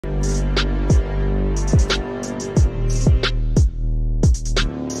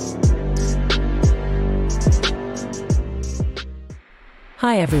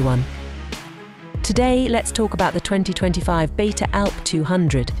Hi everyone. Today let's talk about the 2025 Beta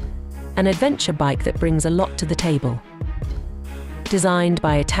Alp200, an adventure bike that brings a lot to the table. Designed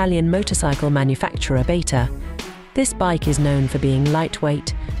by Italian motorcycle manufacturer Beta, this bike is known for being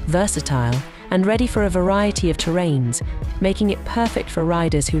lightweight, versatile, and ready for a variety of terrains, making it perfect for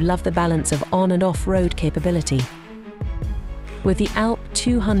riders who love the balance of on- and off-road capability. With the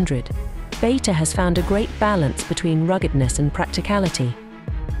Alp200, Beta has found a great balance between ruggedness and practicality.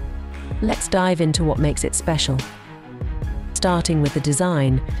 Let's dive into what makes it special. Starting with the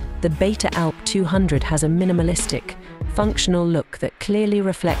design, the Beta Alp200 has a minimalistic, functional look that clearly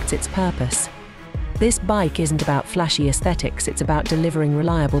reflects its purpose. This bike isn't about flashy aesthetics, it's about delivering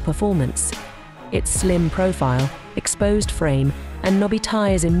reliable performance. Its slim profile, exposed frame, and knobby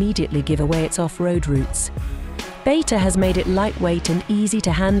tires immediately give away its off-road roots. Beta has made it lightweight and easy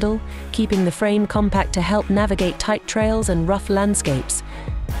to handle, keeping the frame compact to help navigate tight trails and rough landscapes.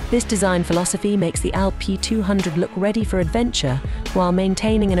 This design philosophy makes the ALP200 look ready for adventure while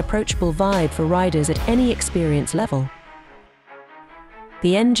maintaining an approachable vibe for riders at any experience level.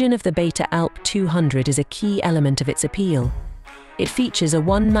 The engine of the Beta Alp200 is a key element of its appeal. It features a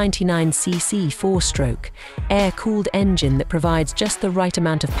 199cc 4-stroke, air-cooled engine that provides just the right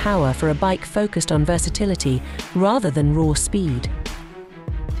amount of power for a bike focused on versatility rather than raw speed.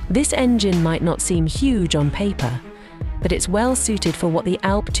 This engine might not seem huge on paper, but it's well suited for what the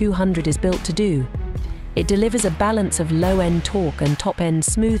Alp200 is built to do. It delivers a balance of low-end torque and top-end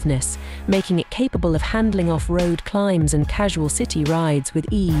smoothness, making it capable of handling off-road climbs and casual city rides with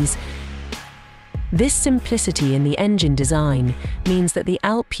ease. This simplicity in the engine design means that the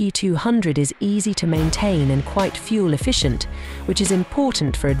ALP200 is easy to maintain and quite fuel-efficient, which is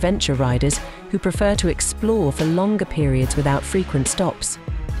important for adventure riders who prefer to explore for longer periods without frequent stops.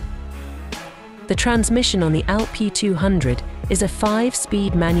 The transmission on the ALP200 is a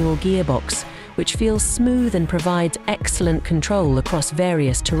 5-speed manual gearbox, which feels smooth and provides excellent control across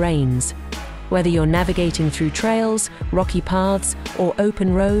various terrains. Whether you're navigating through trails, rocky paths, or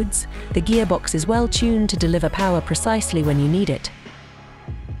open roads, the gearbox is well tuned to deliver power precisely when you need it.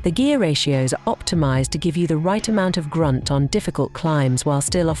 The gear ratios are optimized to give you the right amount of grunt on difficult climbs while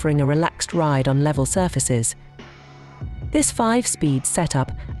still offering a relaxed ride on level surfaces. This 5-speed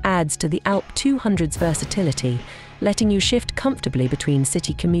setup adds to the Alp200's versatility, letting you shift comfortably between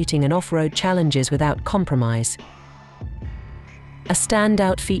city commuting and off-road challenges without compromise. A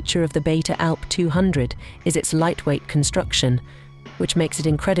standout feature of the Beta Alp200 is its lightweight construction, which makes it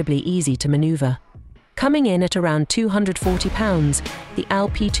incredibly easy to maneuver. Coming in at around 240 pounds, the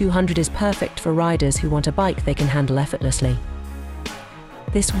ALP200 is perfect for riders who want a bike they can handle effortlessly.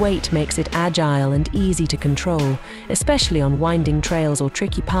 This weight makes it agile and easy to control, especially on winding trails or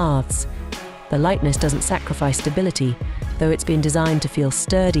tricky paths. The lightness doesn't sacrifice stability, though it's been designed to feel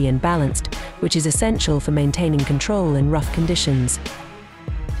sturdy and balanced, which is essential for maintaining control in rough conditions.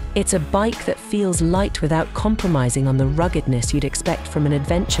 It's a bike that feels light without compromising on the ruggedness you'd expect from an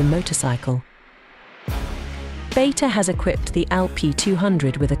adventure motorcycle. Beta has equipped the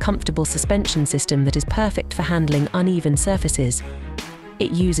ALP200 with a comfortable suspension system that is perfect for handling uneven surfaces.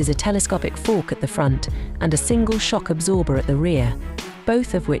 It uses a telescopic fork at the front and a single shock absorber at the rear,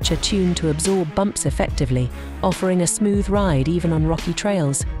 both of which are tuned to absorb bumps effectively, offering a smooth ride even on rocky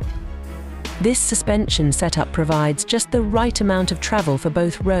trails. This suspension setup provides just the right amount of travel for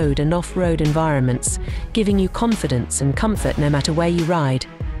both road and off-road environments, giving you confidence and comfort no matter where you ride.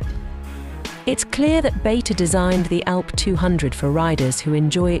 It's clear that Beta designed the Alp200 for riders who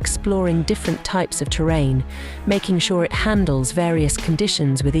enjoy exploring different types of terrain, making sure it handles various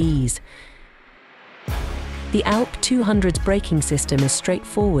conditions with ease. The Alp200's braking system is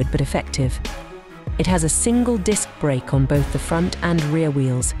straightforward but effective. It has a single disc brake on both the front and rear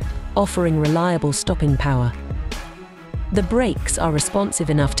wheels, offering reliable stopping power. The brakes are responsive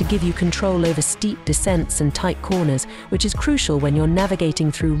enough to give you control over steep descents and tight corners, which is crucial when you're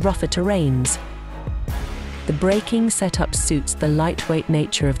navigating through rougher terrains. The braking setup suits the lightweight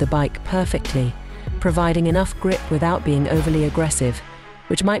nature of the bike perfectly, providing enough grip without being overly aggressive,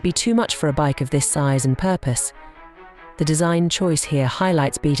 which might be too much for a bike of this size and purpose. The design choice here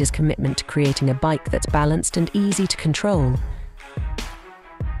highlights Beta's commitment to creating a bike that's balanced and easy to control.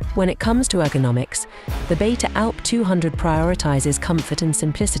 When it comes to ergonomics, the Beta Alp200 prioritizes comfort and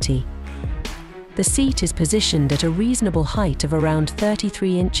simplicity. The seat is positioned at a reasonable height of around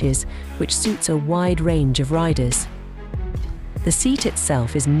 33 inches, which suits a wide range of riders. The seat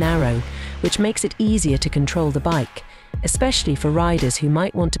itself is narrow, which makes it easier to control the bike, especially for riders who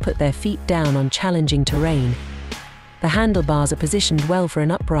might want to put their feet down on challenging terrain. The handlebars are positioned well for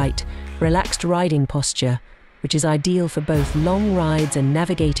an upright, relaxed riding posture, which is ideal for both long rides and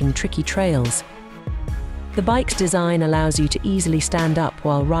navigating tricky trails. The bike's design allows you to easily stand up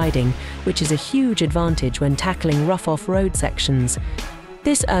while riding, which is a huge advantage when tackling rough off-road sections.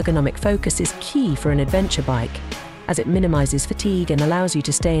 This ergonomic focus is key for an adventure bike, as it minimizes fatigue and allows you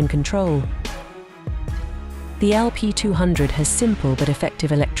to stay in control. The ALP200 has simple but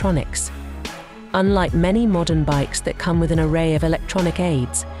effective electronics. Unlike many modern bikes that come with an array of electronic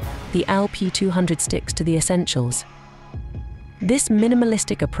aids, the ALP200 sticks to the essentials. This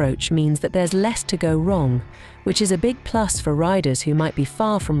minimalistic approach means that there's less to go wrong, which is a big plus for riders who might be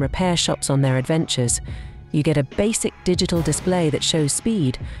far from repair shops on their adventures. You get a basic digital display that shows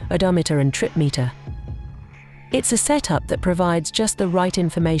speed, odometer and trip meter. It's a setup that provides just the right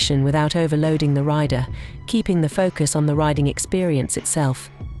information without overloading the rider, keeping the focus on the riding experience itself.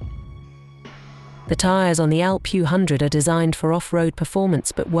 The tyres on the ALP200 are designed for off-road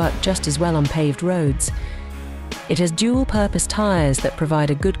performance but work just as well on paved roads. It has dual-purpose tyres that provide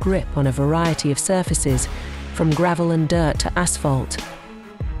a good grip on a variety of surfaces, from gravel and dirt to asphalt.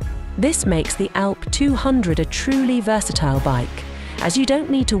 This makes the ALP200 a truly versatile bike, as you don't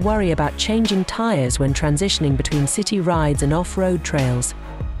need to worry about changing tyres when transitioning between city rides and off-road trails.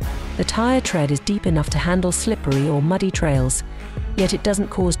 The tyre tread is deep enough to handle slippery or muddy trails, yet it doesn't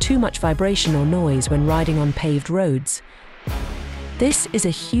cause too much vibration or noise when riding on paved roads. This is a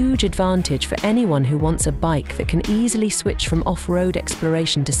huge advantage for anyone who wants a bike that can easily switch from off-road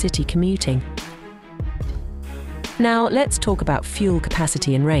exploration to city commuting. Now let's talk about fuel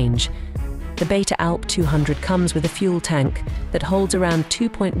capacity and range. The Beta Alp200 comes with a fuel tank that holds around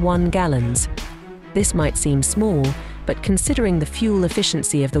 2.1 gallons. This might seem small, but considering the fuel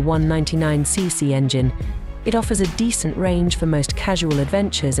efficiency of the 199cc engine, it offers a decent range for most casual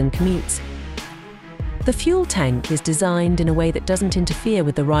adventures and commutes. The fuel tank is designed in a way that doesn't interfere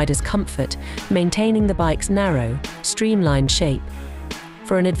with the rider's comfort, maintaining the bike's narrow, streamlined shape.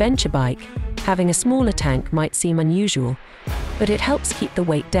 For an adventure bike, having a smaller tank might seem unusual, but it helps keep the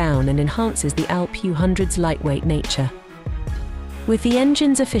weight down and enhances the ALP200's lightweight nature. With the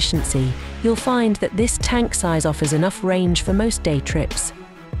engine's efficiency, you'll find that this tank size offers enough range for most day trips.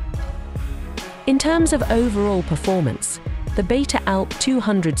 In terms of overall performance, the Beta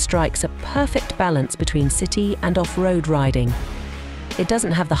Alp200 strikes a perfect balance between city and off-road riding. It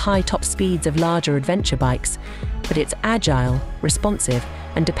doesn't have the high top speeds of larger adventure bikes, but it's agile, responsive,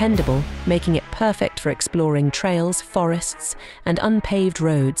 and dependable, making it perfect for exploring trails, forests, and unpaved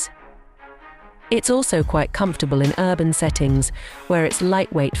roads. It's also quite comfortable in urban settings, where its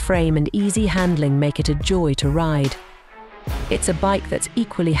lightweight frame and easy handling make it a joy to ride. It's a bike that's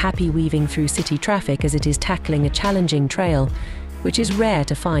equally happy weaving through city traffic as it is tackling a challenging trail, which is rare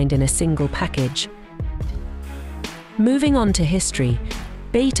to find in a single package. Moving on to history,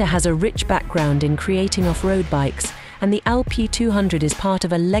 Beta has a rich background in creating off-road bikes, and the ALP200 is part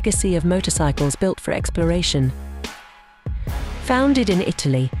of a legacy of motorcycles built for exploration. Founded in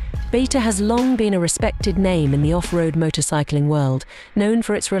Italy, Beta has long been a respected name in the off-road motorcycling world, known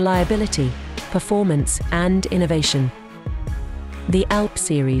for its reliability, performance, and innovation. The Alp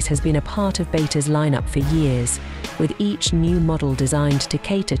series has been a part of Beta's lineup for years, with each new model designed to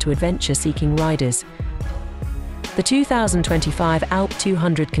cater to adventure-seeking riders. The 2025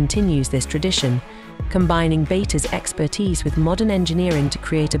 ALP200 continues this tradition, combining Beta's expertise with modern engineering to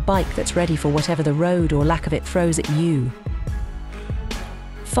create a bike that's ready for whatever the road or lack of it throws at you.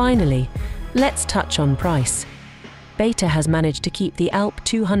 Finally, let's touch on price. Beta has managed to keep the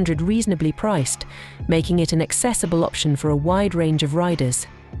ALP200 reasonably priced, making it an accessible option for a wide range of riders.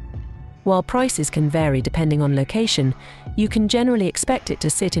 While prices can vary depending on location, you can generally expect it to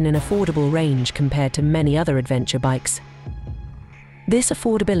sit in an affordable range compared to many other adventure bikes. This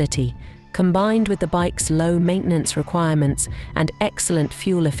affordability, combined with the bike's low maintenance requirements and excellent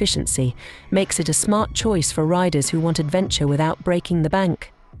fuel efficiency, makes it a smart choice for riders who want adventure without breaking the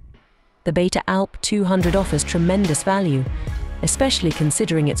bank. The Beta Alp200 offers tremendous value, especially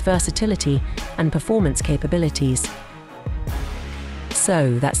considering its versatility and performance capabilities.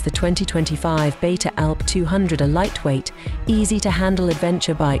 So that's the 2025 Beta Alp200, a lightweight, easy-to-handle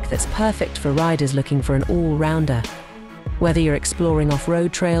adventure bike that's perfect for riders looking for an all-rounder. Whether you're exploring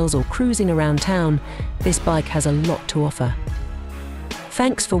off-road trails or cruising around town, this bike has a lot to offer.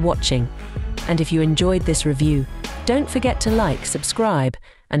 Thanks for watching, and if you enjoyed this review, don't forget to like, subscribe,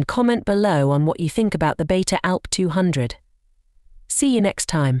 and comment below on what you think about the Beta Alp200. See you next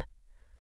time.